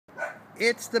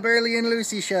It's the Burley and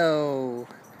Lucy show.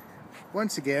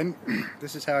 Once again,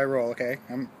 this is how I roll. Okay,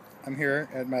 I'm here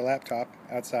at my laptop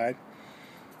outside,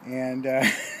 and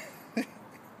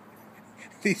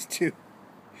these two,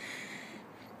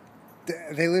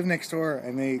 they live next door,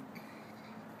 and they've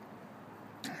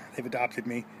adopted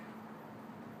me.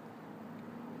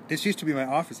 This used to be my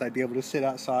office. I'd be able to sit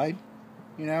outside,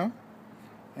 and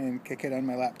kick it on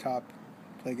my laptop,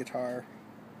 play guitar,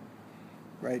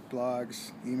 write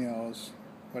blogs, emails,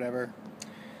 whatever.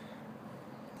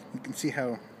 You can see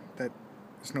how that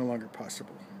is no longer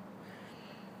possible.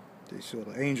 These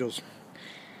little angels.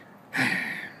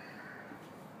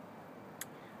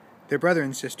 They're brother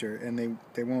and sister, and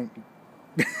they won't...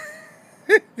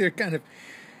 They're kind of...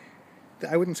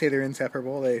 I wouldn't say they're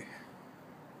inseparable. They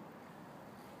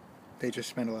just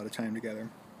spend a lot of time together.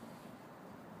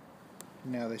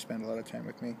 Now they spend a lot of time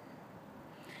with me.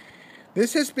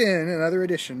 This has been another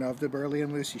edition of the Burley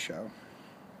and Lucy show.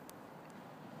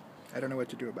 I don't know what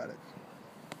to do about it.